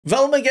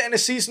Velma getting a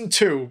season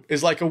 2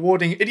 is like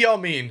awarding Idi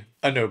Amin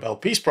a Nobel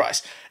Peace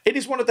Prize. It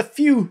is one of the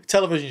few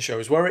television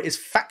shows where it is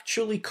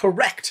factually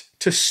correct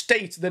to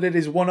state that it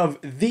is one of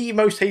the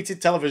most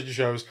hated television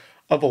shows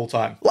of all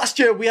time. Last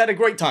year we had a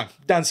great time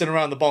dancing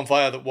around the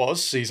bonfire that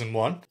was season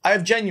 1. I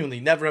have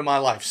genuinely never in my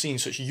life seen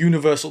such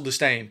universal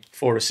disdain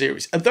for a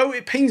series. And though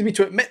it pains me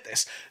to admit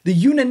this, the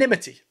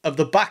unanimity of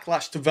the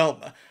backlash to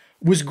Velma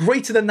was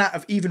greater than that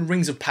of even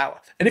Rings of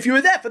Power. And if you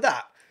were there for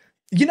that,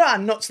 you know how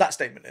nuts that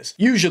statement is.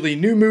 Usually,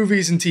 new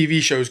movies and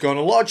TV shows go on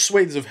a large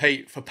swathes of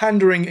hate for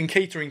pandering and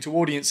catering to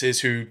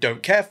audiences who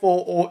don't care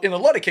for, or in a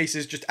lot of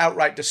cases, just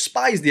outright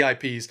despise the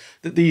IPs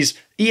that these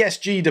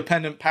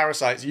ESG-dependent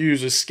parasites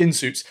use as skin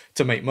suits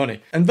to make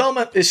money. And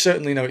Velma is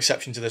certainly no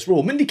exception to this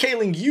rule. Mindy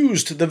Kaling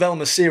used the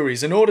Velma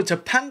series in order to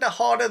pander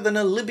harder than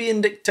a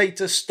Libyan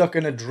dictator stuck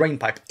in a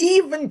drainpipe.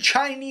 Even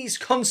Chinese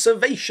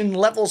conservation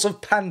levels of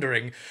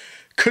pandering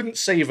couldn't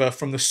save her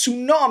from the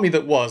tsunami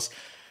that was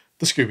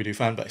the Scooby-Doo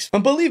fanbase.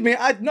 And believe me,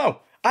 I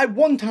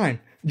one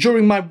time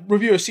during my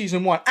review of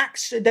season 1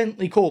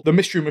 accidentally called the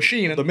Mystery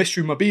Machine and the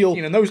Mystery Mobile,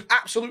 and those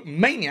absolute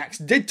maniacs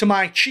did to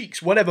my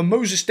cheeks whatever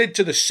Moses did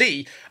to the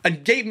sea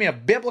and gave me a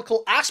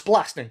biblical ass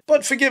blasting.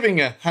 But forgiving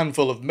a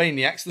handful of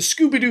maniacs, the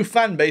Scooby-Doo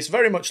fanbase,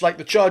 very much like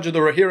the charge of the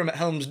Rohirrim at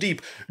Helm's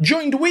Deep,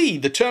 joined we,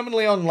 the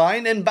terminally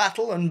online, in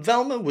battle, and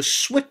Velma was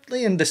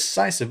swiftly and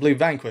decisively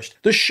vanquished.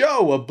 The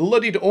show, a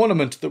bloodied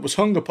ornament that was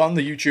hung upon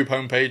the YouTube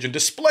homepage and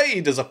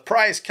displayed as a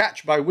prize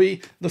catch by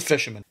we, the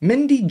fishermen.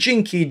 Mindy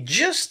Jinky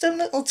just a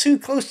little too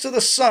close to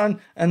the sun,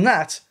 and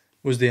that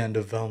was the end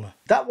of Velma.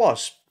 That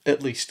was,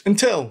 at least,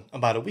 until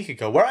about a week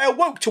ago, where I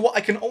awoke to what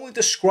I can only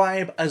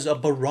describe as a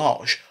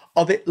barrage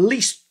of at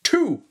least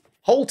 2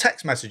 whole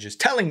text messages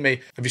telling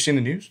me, have you seen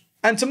the news?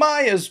 And to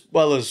my, as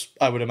well as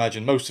I would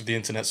imagine most of the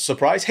internet's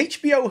surprise,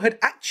 HBO had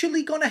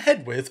actually gone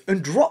ahead with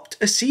and dropped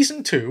a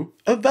season 2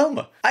 of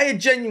Velma. I had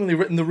genuinely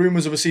written the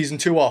rumours of a season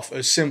 2 off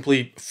as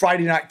simply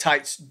Friday Night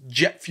Tights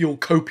jet fuel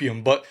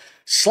copium, but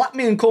slap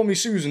me and call me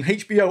Susan,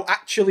 HBO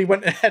actually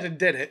went ahead and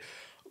did it.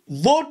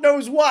 Lord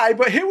knows why,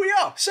 but here we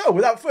are. So,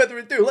 without further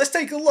ado, let's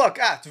take a look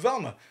at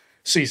Velma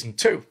Season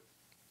 2.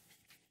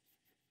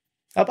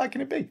 How bad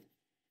can it be?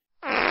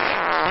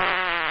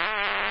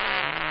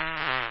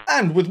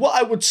 And with what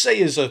I would say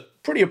is a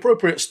pretty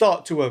appropriate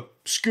start to a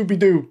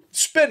Scooby-Doo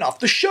spin-off,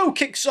 the show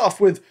kicks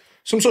off with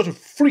some sort of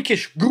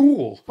freakish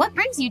ghoul. What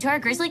brings you to our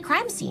grisly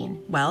crime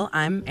scene? Well,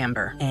 I'm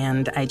Amber,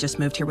 and I just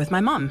moved here with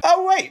my mom.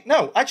 Oh wait,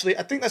 no, actually,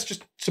 I think that's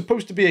just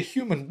supposed to be a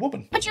human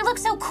woman. But you look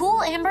so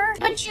cool, Amber.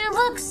 But you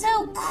look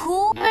so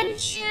cool.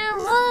 But you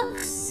look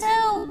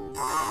so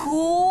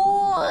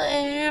cool,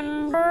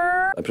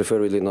 Amber. I prefer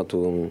really not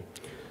to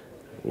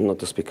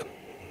speak.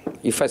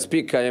 If I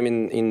speak, I am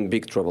in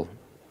big trouble.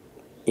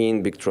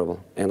 In big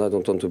trouble, and I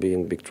don't want to be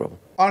in big trouble.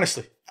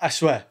 Honestly, I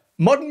swear.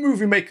 Modern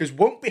movie makers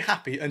won't be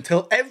happy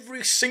until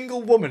every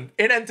single woman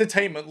in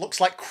entertainment looks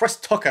like Chris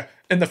Tucker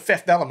in The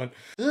Fifth Element.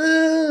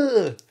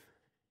 Ugh.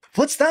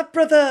 What's that,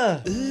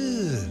 brother?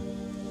 Ugh.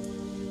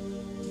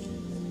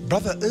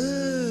 Brother,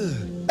 ugh.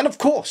 And of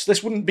course,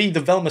 this wouldn't be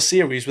the Velma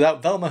series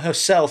without Velma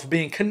herself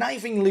being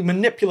connivingly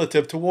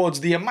manipulative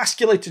towards the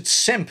emasculated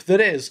simp that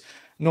is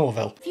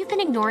Norville. If you've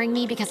been ignoring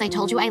me because I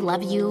told you I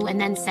love you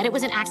and then said it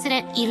was an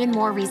accident, even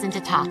more reason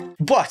to talk.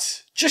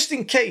 But, just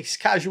in case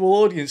casual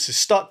audiences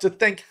start to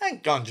think,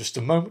 hang on just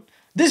a moment,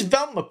 this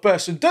Velma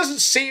person doesn't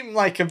seem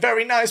like a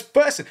very nice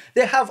person.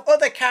 They have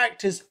other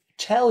characters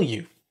tell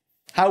you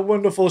how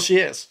wonderful she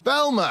is.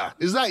 Velma,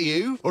 is that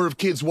you? Or have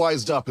kids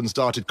wised up and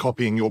started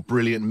copying your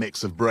brilliant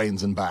mix of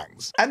brains and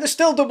bangs? And they're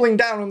still doubling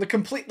down on the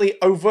completely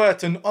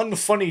overt and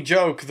unfunny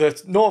joke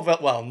that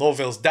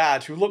Norville's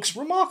dad, who looks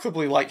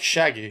remarkably like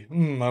Shaggy.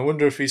 I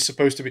wonder if he's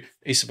supposed to be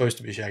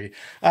Shaggy.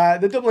 They're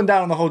doubling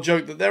down on the whole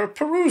joke that there are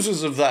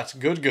perusers of that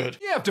good.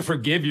 You have to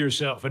forgive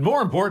yourself, and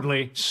more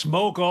importantly,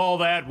 smoke all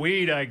that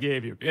weed I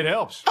gave you. It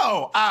helps.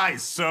 Oh, I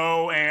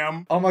so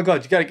am. Oh my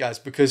god, you get it, guys,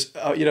 because,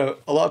 a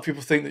lot of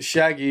people think that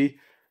Shaggy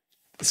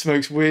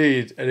smokes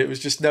weed and it was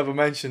just never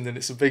mentioned, and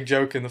it's a big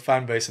joke in the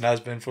fan base and has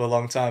been for a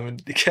long time,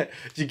 and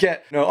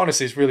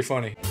honestly, it's really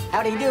funny.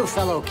 How do you do,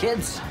 fellow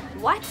kids?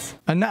 What?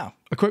 And now,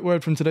 a quick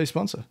word from today's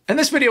sponsor. And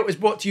this video is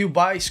brought to you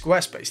by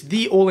Squarespace,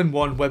 the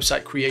all-in-one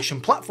website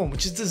creation platform,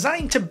 which is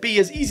designed to be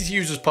as easy to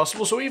use as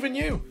possible, so even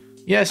you,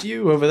 yes,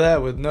 you over there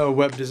with no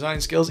web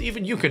design skills,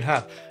 even you can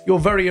have your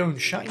very own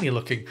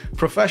shiny-looking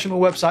professional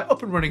website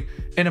up and running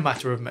in a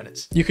matter of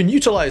minutes. You can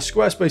utilize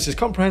Squarespace's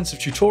comprehensive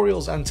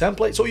tutorials and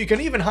templates, or you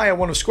can even hire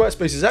one of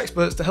Squarespace's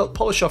experts to help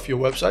polish off your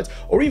website,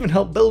 or even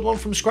help build one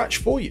from scratch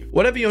for you.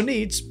 Whatever your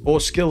needs or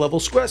skill level,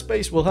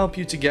 Squarespace will help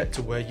you to get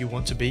to where you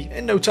want to be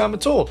in no time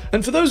at all.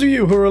 And for those of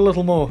you who are a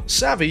little more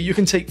savvy, you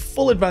can take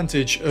full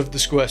advantage of the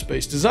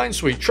Squarespace design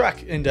suite,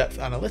 track in-depth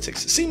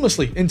analytics,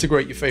 seamlessly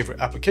integrate your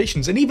favorite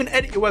applications, and even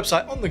edit your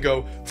website on the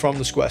go from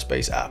the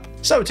Squarespace app.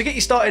 So to get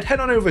you started, head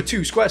on over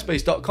to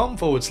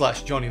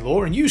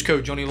squarespace.com/JonnyLaw and use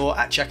code JonnyLaw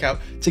at checkout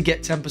to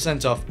get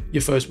 10% off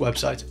your first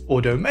website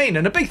or domain.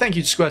 And a big thank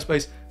you to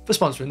Squarespace for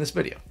sponsoring this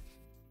video.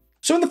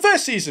 So in the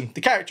first season,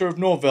 the character of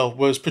Norville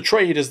was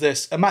portrayed as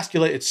this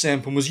emasculated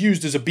simp and was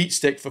used as a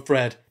beatstick for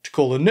Fred to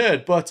call a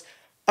nerd, but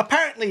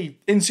apparently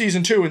in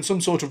season 2, in some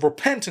sort of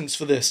repentance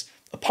for this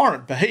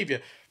abhorrent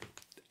behaviour,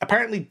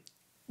 apparently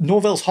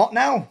Norville's hot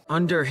now.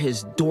 Under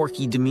his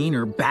dorky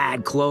demeanor,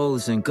 bad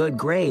clothes, and good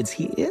grades,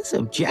 he is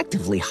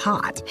objectively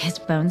hot. His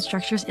bone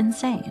structure's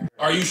insane.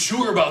 Are you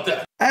sure about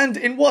that? And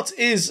in what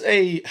is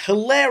a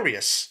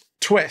hilarious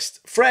twist,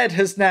 Fred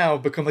has now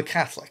become a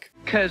Catholic.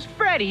 'Cause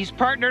Freddy's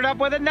partnered up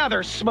with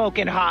another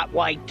smoking hot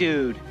white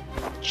dude.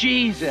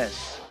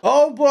 Jesus.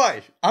 Oh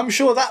boy, I'm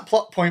sure that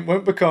plot point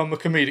won't become a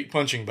comedic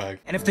punching bag.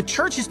 And if the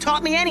church has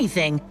taught me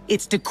anything,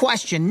 it's to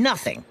question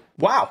nothing.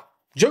 Wow,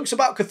 jokes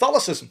about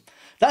Catholicism.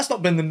 That's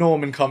not been the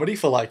norm in comedy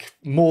for like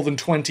more than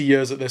 20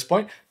 years at this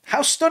point.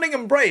 How stunning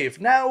and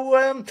brave.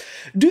 Now,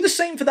 do the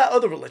same for that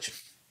other religion.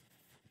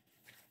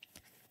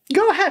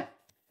 Go ahead.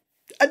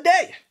 A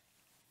day.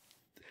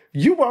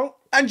 You won't.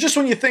 And just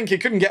when you think it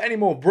couldn't get any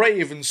more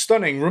brave and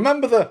stunning,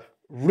 remember the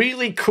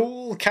really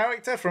cool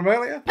character from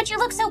earlier? But you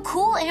look so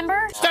cool,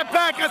 Amber. Step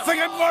back, I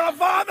think I'm gonna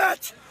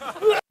vomit!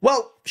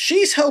 Well,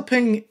 she's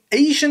helping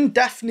Asian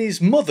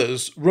Daphne's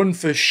mothers run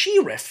for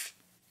sheriff.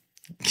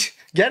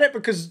 Get it?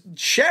 Because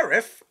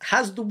sheriff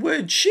has the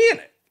word she in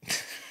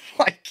it.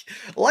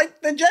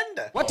 like the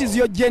gender. What is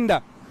your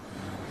gender?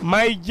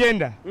 My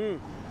gender?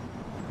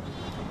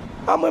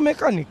 I'm a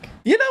mechanic.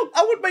 You know,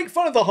 I would make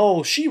fun of the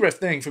whole sheriff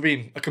thing for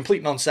being a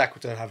complete non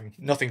sequitur, having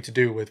nothing to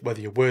do with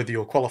whether you're worthy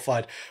or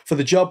qualified for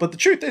the job. But the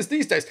truth is,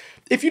 these days,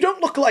 if you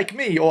don't look like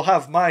me or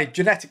have my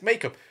genetic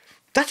makeup,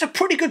 that's a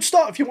pretty good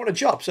start if you want a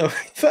job, so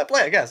fair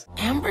play, I guess.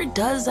 Amber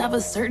does have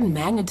a certain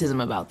magnetism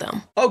about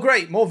them. Oh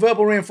great, more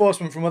verbal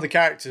reinforcement from other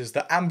characters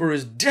that Amber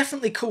is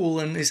definitely cool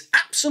and is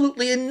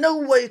absolutely in no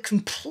way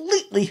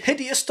completely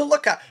hideous to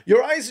look at.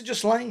 Your eyes are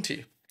just lying to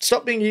you.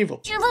 Stop being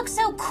evil. You look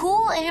so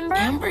cool, Amber.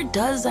 Amber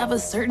does have a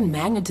certain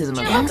magnetism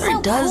about them.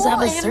 Amber does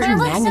have a certain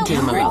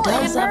magnetism about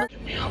them.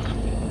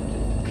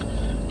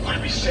 I want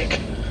to be sick.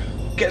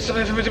 Get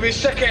something for me to be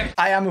sick in.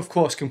 I am, of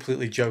course,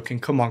 completely joking.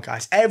 Come on,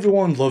 guys.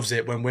 Everyone loves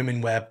it when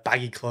women wear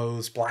baggy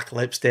clothes, black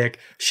lipstick,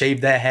 shave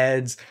their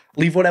heads,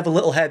 leave whatever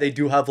little hair they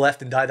do have left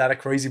and dye that a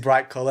crazy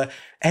bright color.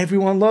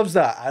 Everyone loves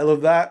that. I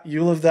love that.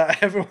 You love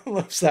that. Everyone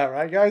loves that,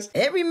 right, guys?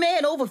 Every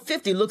man over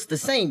 50 looks the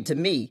same to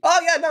me. Oh,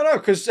 yeah, no,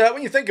 because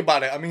when you think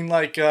about it, I mean,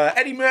 like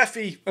Eddie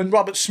Murphy and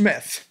Robert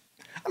Smith.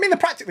 I mean, they're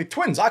practically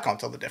twins. I can't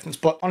tell the difference.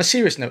 But on a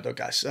serious note, though,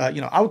 guys,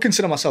 I would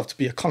consider myself to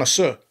be a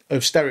connoisseur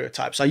of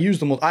stereotypes. I use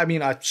them all. I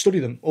mean, I study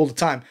them all the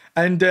time.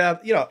 And,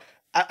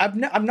 I've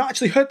not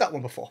actually heard that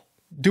one before.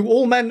 Do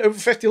all men over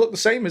 50 look the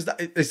same? Is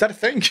that a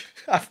thing?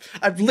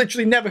 I've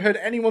literally never heard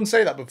anyone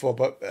say that before,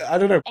 but I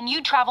don't know. And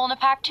you'd travel in a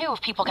pack too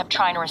if people kept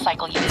trying to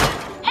recycle you.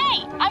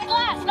 Hey, I'm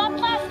glass, not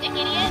plastic,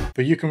 idiot.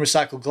 But you can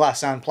recycle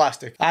glass and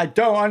plastic. I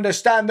don't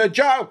understand the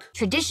joke.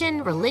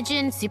 Tradition,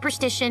 religion,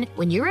 superstition.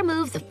 When you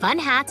remove the fun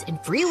hats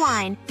and free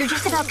wine, they're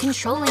just about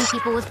controlling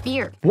people with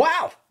fear.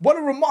 Wow, what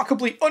a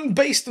remarkably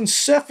unbased and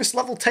surface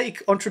level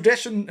take on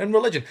tradition and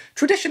religion.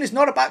 Tradition is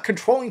not about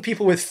controlling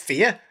people with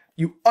fear.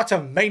 You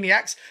utter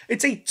maniacs.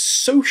 It's a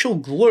social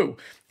glue.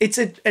 It's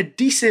an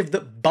adhesive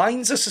that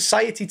binds a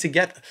society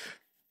together.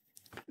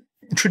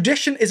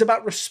 Tradition is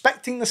about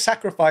respecting the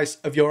sacrifice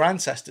of your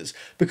ancestors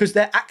because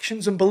their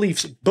actions and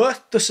beliefs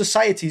birthed the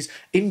societies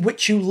in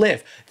which you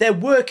live. Their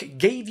work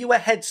gave you a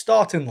head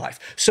start in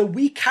life. So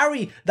we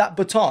carry that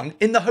baton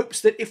in the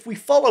hopes that if we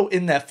follow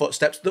in their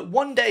footsteps, that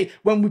one day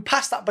when we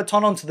pass that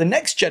baton on to the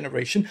next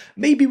generation,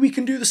 maybe we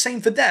can do the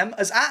same for them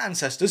as our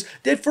ancestors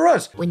did for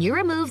us. When you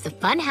remove the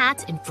fun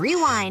hats and free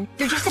wine,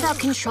 they're just about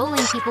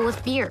controlling people with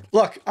fear.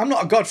 Look, I'm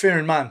not a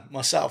God-fearing man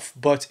myself,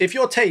 but if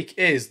your take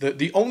is that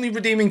the only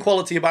redeeming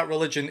quality about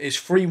religion is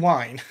free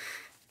wine,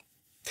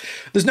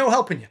 there's no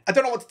helping you. I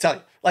don't know what to tell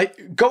you.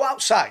 Like, go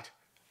outside,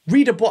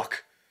 read a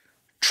book,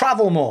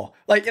 travel more.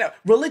 Like,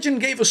 religion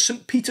gave us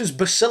St. Peter's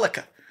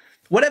Basilica.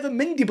 Whatever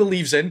Mindy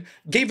believes in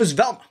gave us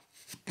Velma.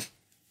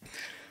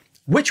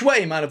 Which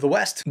way, man of the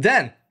West?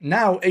 Then,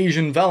 now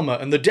Asian Velma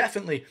and the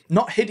definitely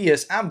not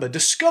hideous Amber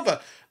discover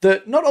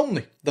that not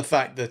only the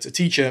fact that a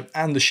teacher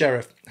and the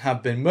sheriff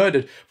have been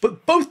murdered,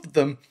 but both of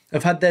them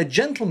have had their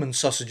gentleman's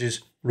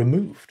sausages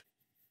removed.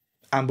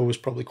 Amber was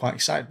probably quite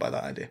excited by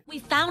that idea. We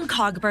found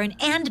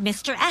Cogburn and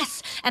Mr.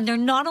 S, and they're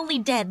not only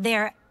dead,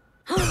 they're...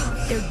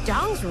 Their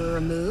dongs were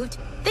removed.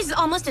 This is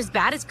almost as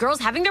bad as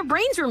girls having their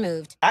brains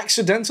removed.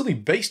 Accidentally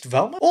based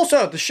Velma?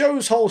 Also, the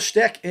show's whole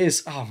shtick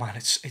is, oh man,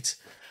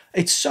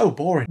 it's so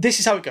boring. This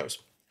is how it goes.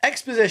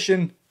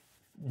 Exposition,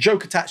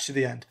 joke attached to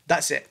the end.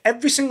 That's it.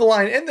 Every single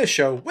line in this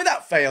show,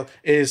 without fail,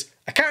 is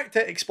a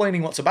character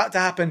explaining what's about to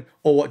happen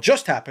or what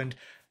just happened,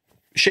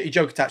 shitty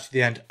joke attached to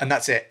the end, and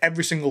that's it.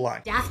 Every single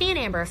line. Daphne and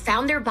Amber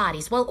found their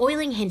bodies while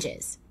oiling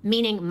hinges,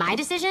 meaning my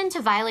decision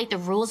to violate the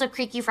rules of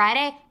Creaky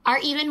Friday are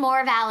even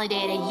more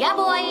validated. Yeah,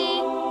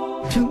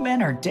 boy! 2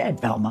 men are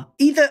dead, Velma.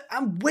 Either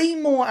I'm way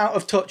more out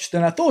of touch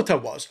than I thought I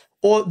was,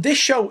 or this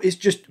show is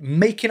just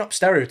making up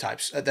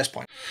stereotypes at this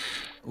point.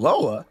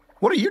 Lola?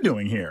 What are you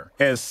doing here?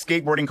 Has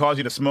skateboarding caused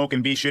you to smoke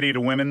and be shitty to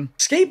women?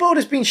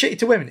 Skateboarders being shitty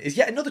to women is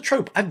yet another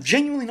trope. I've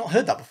genuinely not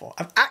heard that before.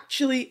 I've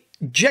actually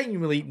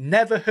genuinely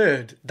never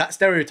heard that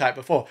stereotype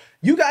before.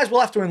 You guys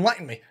will have to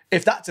enlighten me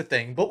if that's a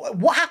thing, but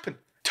what happened?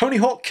 Tony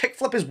Hawk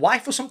kickflip his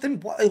wife or something?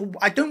 What?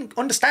 I don't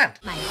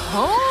understand. My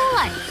whole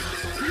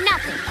life,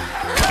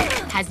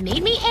 nothing has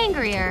made me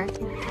angrier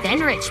than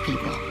rich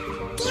people.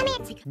 Damn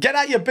it! Get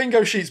out your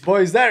bingo sheets,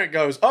 boys. There it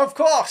goes. Of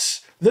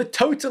course, the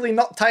totally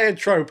not tired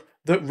trope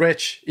that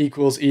rich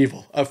equals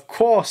evil. Of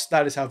course,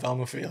 that is how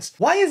Velma feels.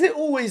 Why is it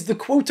always the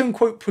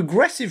quote-unquote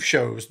progressive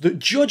shows that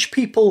judge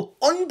people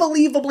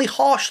unbelievably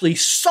harshly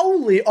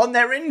solely on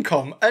their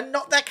income and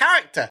not their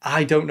character?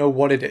 I don't know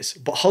what it is,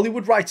 but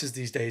Hollywood writers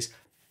these days,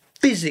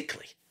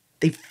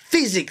 they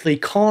physically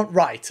can't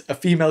write a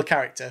female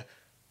character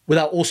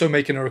without also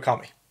making her a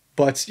commie.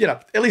 But, you know,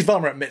 at least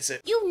Velma admits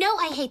it. You know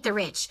I hate the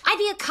rich. I'd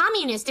be a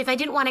communist if I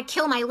didn't want to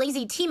kill my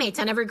lazy teammates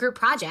on every group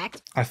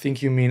project. I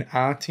think you mean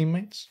our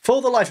teammates?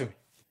 For the life of me,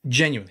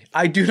 genuinely,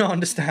 I do not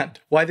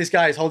understand why this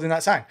guy is holding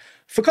that sign.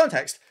 For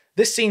context,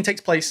 this scene takes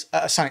place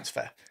at a science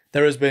fair.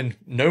 There has been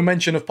no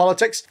mention of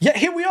politics, yet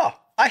here we are.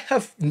 I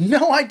have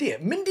no idea.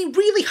 Mindy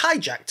really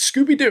hijacked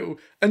Scooby-Doo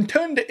and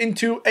turned it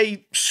into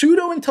a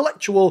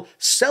pseudo-intellectual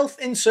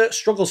self-insert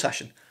struggle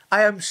session.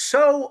 I am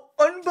so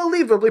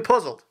unbelievably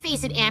puzzled.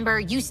 Face it,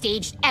 Amber, you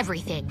staged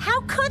everything.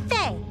 How could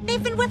they?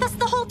 They've been with us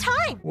the whole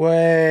time.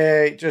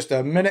 Wait, just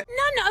a minute.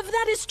 None of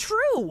that is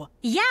true.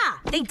 Yeah,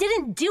 they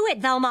didn't do it,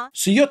 Velma.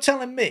 So you're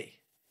telling me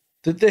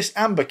that this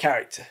Amber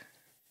character,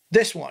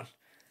 this one,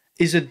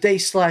 is a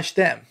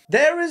they/them.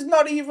 There is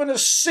not even a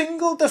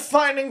single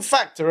defining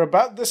factor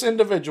about this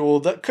individual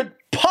that could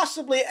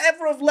possibly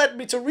ever have led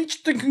me to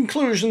reach the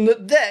conclusion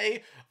that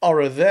they are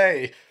a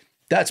they.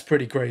 That's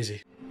pretty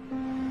crazy.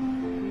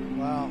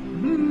 Wow.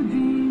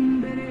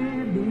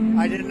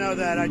 I didn't know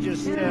that. I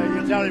just,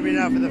 you're telling me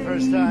now for the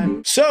first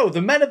time. So,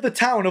 the men of the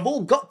town have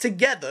all got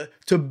together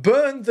to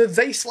burn the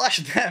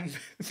they/them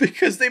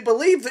because they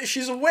believe that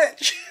she's a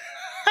witch.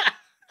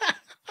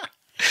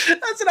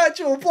 That's an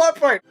actual plot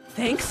point.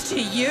 Thanks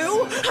to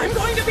you, I'm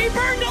going to be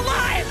burned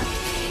alive!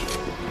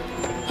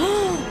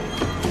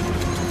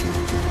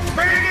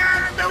 Bring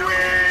out the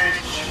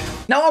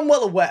witch! Now, I'm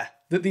well aware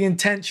that the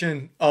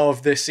intention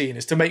of this scene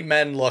is to make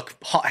men look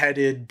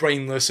hot-headed,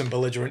 brainless, and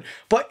belligerent,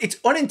 but it's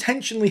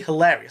unintentionally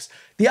hilarious.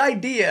 The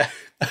idea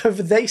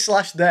of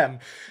they/them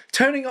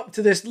turning up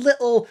to this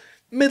little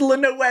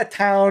middle-of-nowhere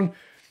town,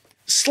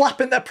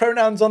 slapping their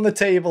pronouns on the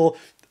table,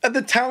 and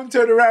the town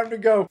turn around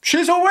and go,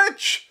 "She's a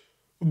witch!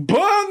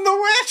 Burn the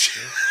witch!"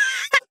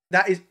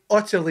 That is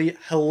utterly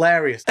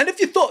hilarious. And if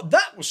you thought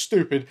that was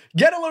stupid,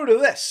 get a load of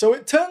this. So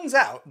it turns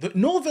out that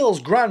Norville's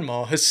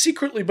grandma has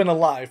secretly been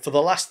alive for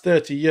the last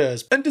 30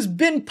 years and has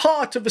been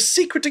part of a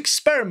secret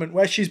experiment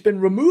where she's been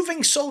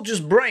removing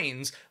soldiers'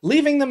 brains,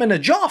 leaving them in a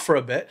jar for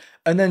a bit,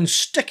 and then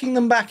sticking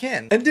them back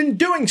in. And in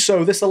doing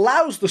so, this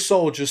allows the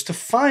soldiers to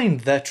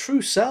find their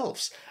true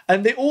selves.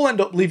 And they all end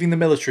up leaving the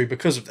military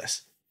because of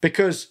this.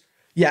 Because,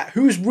 yeah,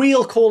 whose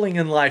real calling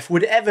in life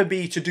would ever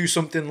be to do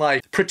something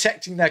like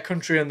protecting their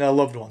country and their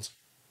loved ones?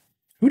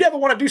 Who'd ever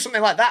want to do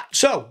something like that?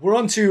 So, we're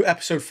on to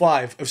episode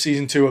 5 of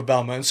season 2 of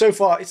Velma, and so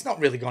far, it's not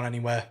really gone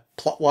anywhere,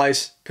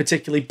 plot-wise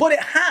particularly, but it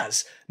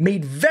has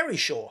made very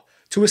sure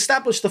to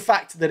establish the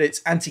fact that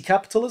it's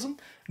anti-capitalism,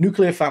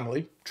 nuclear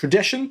family,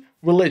 tradition,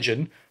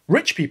 religion,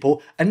 rich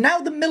people, and now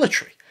the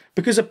military.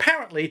 Because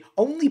apparently,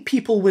 only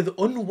people with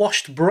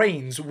unwashed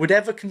brains would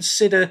ever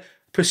consider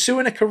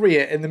pursuing a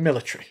career in the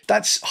military.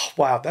 That's, oh,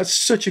 wow, that's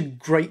such a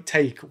great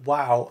take.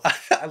 Wow,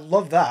 I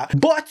love that.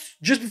 But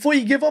just before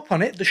you give up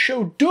on it, the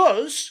show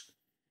does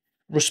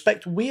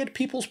respect weird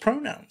people's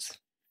pronouns.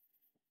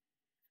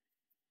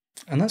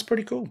 And that's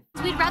pretty cool.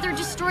 We'd rather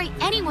destroy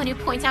anyone who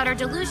points out our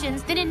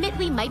delusions than admit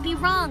we might be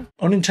wrong.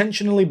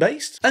 Unintentionally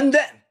based. And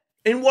then,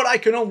 in what I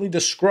can only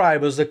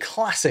describe as a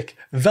classic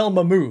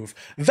Velma move,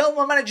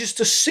 Velma manages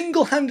to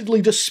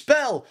single-handedly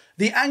dispel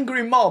the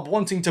angry mob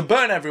wanting to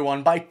burn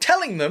everyone by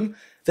telling them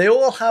they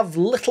all have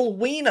little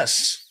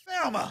wieners.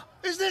 Velma,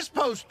 is this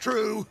post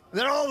true?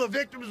 That all the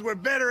victims were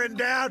better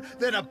endowed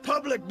than a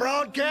public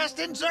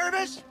broadcasting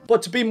service?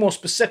 But to be more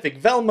specific,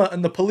 Velma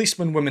and the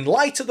policeman women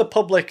lie to the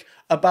public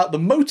about the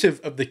motive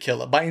of the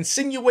killer by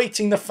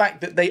insinuating the fact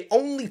that they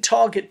only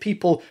target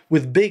people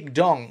with big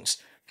dongs.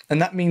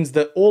 And that means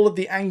that all of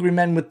the angry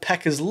men with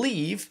peckers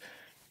leave,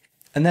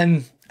 and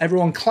then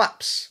everyone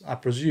claps, I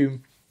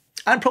presume,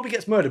 and probably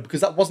gets murdered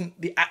because that wasn't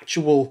the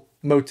actual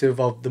motive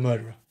of the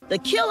murderer. The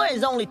killer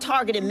is only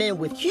targeting men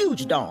with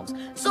huge dongs,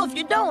 so if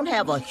you don't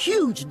have a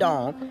huge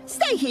dong,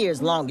 stay here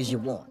as long as you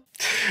want.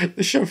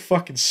 This show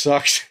fucking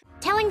sucks.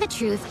 Telling the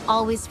truth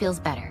always feels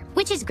better,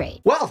 which is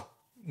great. Well,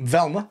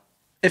 Velma,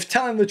 if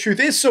telling the truth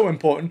is so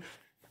important,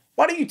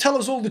 why don't you tell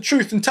us all the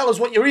truth and tell us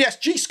what your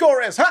ESG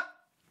score is, huh?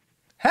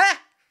 Huh?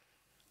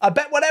 I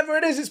bet whatever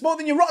it is, it's more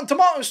than your Rotten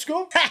Tomatoes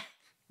score. Ha!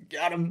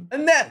 Got him.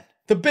 And then,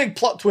 the big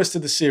plot twist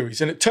of the series,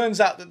 and it turns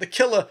out that the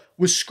killer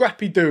was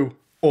Scrappy-Doo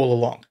all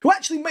along, who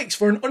actually makes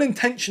for an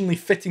unintentionally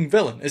fitting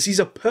villain, as he's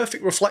a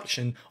perfect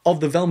reflection of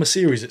the Velma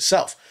series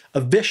itself.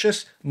 A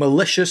vicious,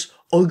 malicious,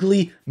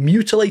 ugly,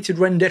 mutilated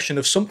rendition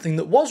of something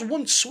that was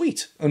once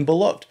sweet and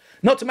beloved.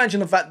 Not to mention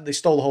the fact that they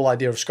stole the whole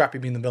idea of Scrappy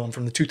being the villain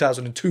from the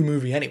 2002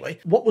 movie anyway.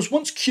 What was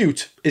once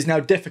cute is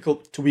now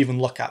difficult to even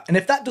look at. And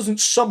if that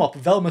doesn't sum up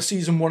Velma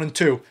season 1 and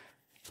 2,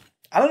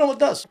 I don't know what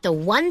does. The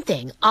one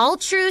thing all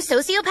true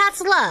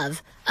sociopaths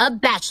love, a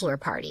bachelor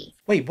party.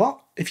 Wait,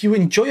 what? If you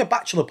enjoy a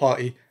bachelor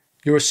party,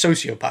 you're a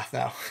sociopath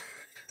now.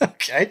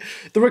 Okay.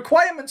 The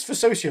requirements for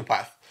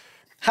sociopath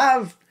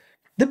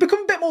they've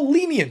become a bit more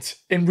lenient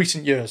in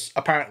recent years,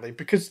 apparently,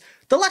 because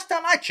the last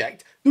time I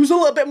checked, there was a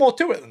little bit more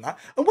to it than that.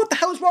 And what the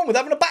hell is wrong with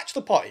having a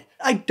bachelor party?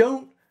 I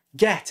don't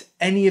get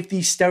any of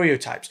these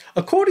stereotypes.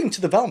 According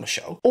to the Velma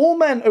show, all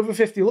men over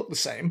 50 look the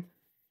same,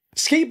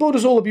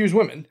 skateboarders all abuse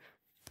women,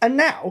 and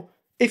now,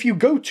 if you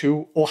go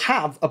to or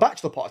have a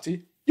bachelor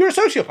party, you're a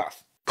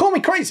sociopath. Call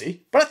me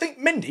crazy, but I think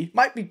Mindy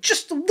might be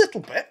just a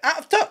little bit out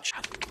of touch.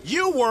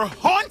 You were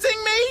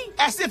haunting me?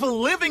 As if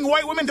living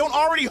white women don't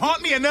already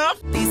haunt me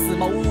enough? This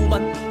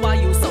moment, why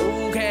you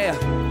so care?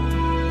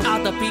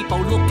 Other people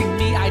looking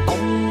me, I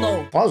don't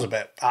know. That was a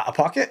bit out of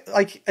pocket.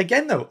 Like,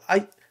 again though,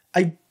 I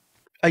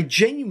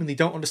genuinely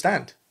don't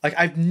understand. Like,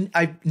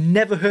 I've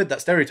never heard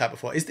that stereotype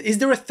before. Is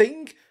there a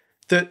thing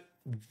that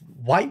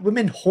white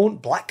women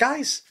haunt black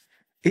guys?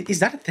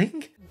 Is that a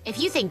thing? If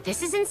you think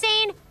this is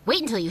insane,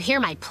 wait until you hear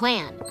my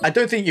plan. I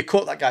don't think you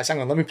caught that, guys. Hang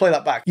on, let me play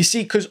that back. You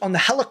see, because on the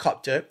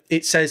helicopter,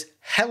 it says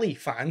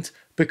helifant,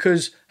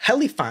 because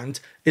helifant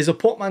is a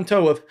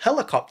portmanteau of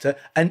helicopter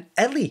and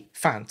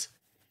elephant.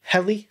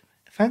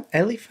 Helifant?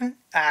 Elephant?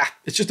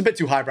 It's just a bit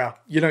too highbrow.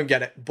 You don't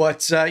get it.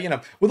 But, you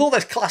know, with all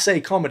this Class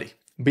A comedy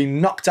being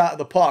knocked out of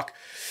the park,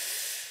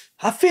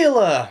 I feel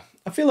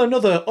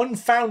another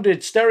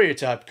unfounded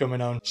stereotype coming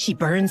on. She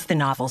burns the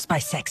novels by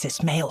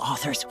sexist male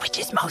authors, which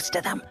is most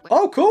of them.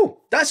 Oh,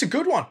 cool. That's a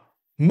good one.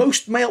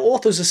 Most male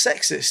authors are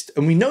sexist,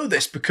 and we know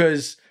this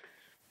because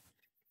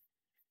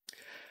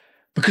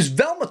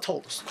Velma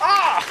told us.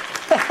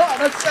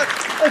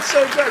 That's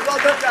so good. Well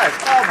done, guys.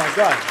 Oh my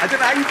God. I don't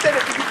know how you did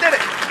it, but you did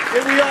it.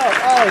 Here we are.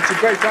 Oh, it's a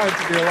great time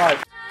to be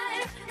alive.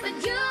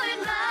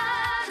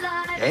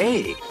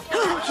 Hey.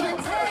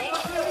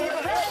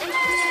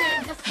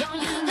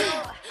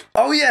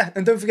 Oh yeah,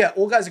 and don't forget,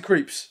 all guys are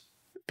creeps.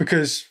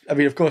 Because, I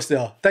mean, of course they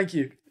are. Thank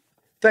you.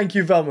 Thank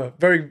you, Velma.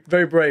 Very,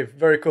 very brave.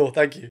 Very cool.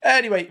 Thank you.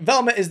 Anyway,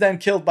 Velma is then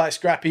killed by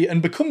Scrappy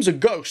and becomes a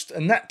ghost,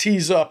 and that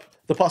tees up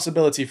the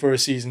possibility for a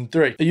season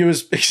 3. Are you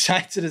as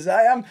excited as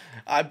I am?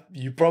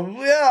 You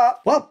probably are.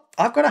 Well,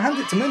 I've got to hand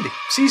it to Mindy.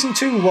 Season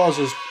 2 was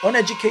as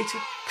uneducated,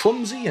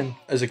 clumsy, and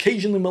as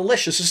occasionally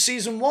malicious as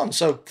season 1,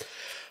 so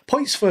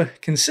points for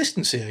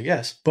consistency, I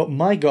guess. But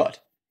my God,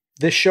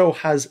 this show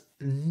has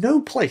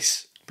no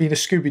place being a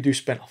Scooby-Doo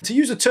spin-off. To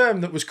use a term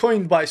that was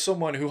coined by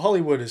someone who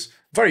Hollywood is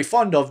very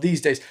fond of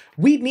these days,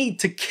 we need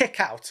to kick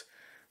out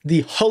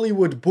the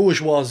Hollywood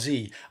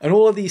bourgeoisie and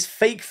all of these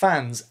fake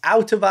fans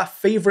out of our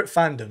favourite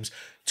fandoms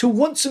to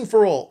once and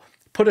for all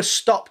put a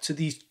stop to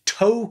these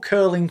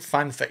toe-curling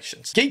fan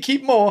fictions.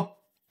 Gatekeep more,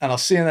 and I'll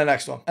see you in the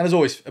next one. And as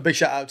always, a big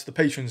shout out to the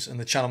patrons and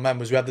the channel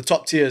members. We have the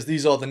top tiers.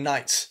 These are the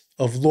Knights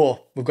of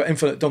Law. We've got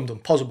Infinite Dum-Dum,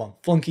 Pozobon,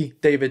 Flunky,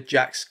 David,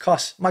 Jax,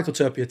 Koss, Michael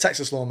Turpia,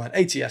 Texas Lawman,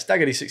 ATS,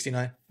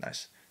 Daggedy69,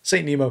 nice,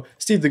 Saint Nemo,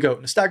 Steve the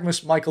Goat,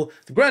 Nystagmus, Michael,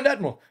 the Grand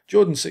Admiral,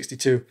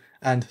 Jordan62,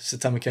 and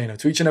Satama Kano.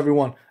 To each and every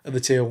one of the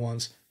tier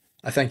 1s,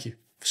 I thank you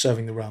for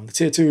serving the realm. The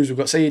tier 2s, we've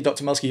got Sayed,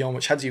 Dr. Melsky,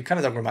 Yonwich, Hadzu,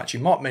 Canada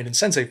Gramachi, Mark Maiden,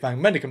 Sensei Fang,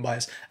 Mendicant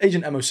Bias,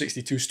 Agent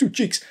MO62, Stu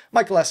Cheeks,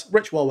 Michael S,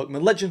 Rich Warwick,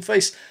 Legend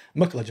Face,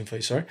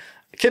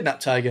 Kidnap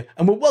Tiger,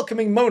 and we're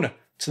welcoming Mona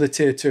to the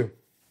tier 2.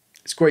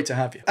 It's great to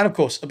have you. And of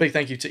course, a big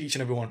thank you to each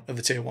and every one of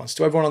the tier 1s.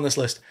 To everyone on this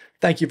list,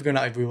 thank you for going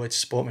out of your way to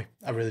support me.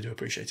 I really do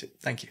appreciate it.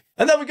 Thank you.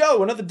 And there we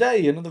go. Another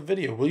day, another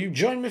video. Will you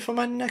join me for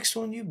my next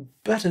one? You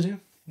better do.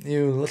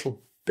 You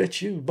little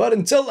bitch, you. But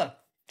until then,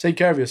 take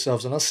care of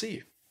yourselves and I'll see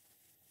you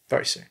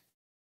very soon.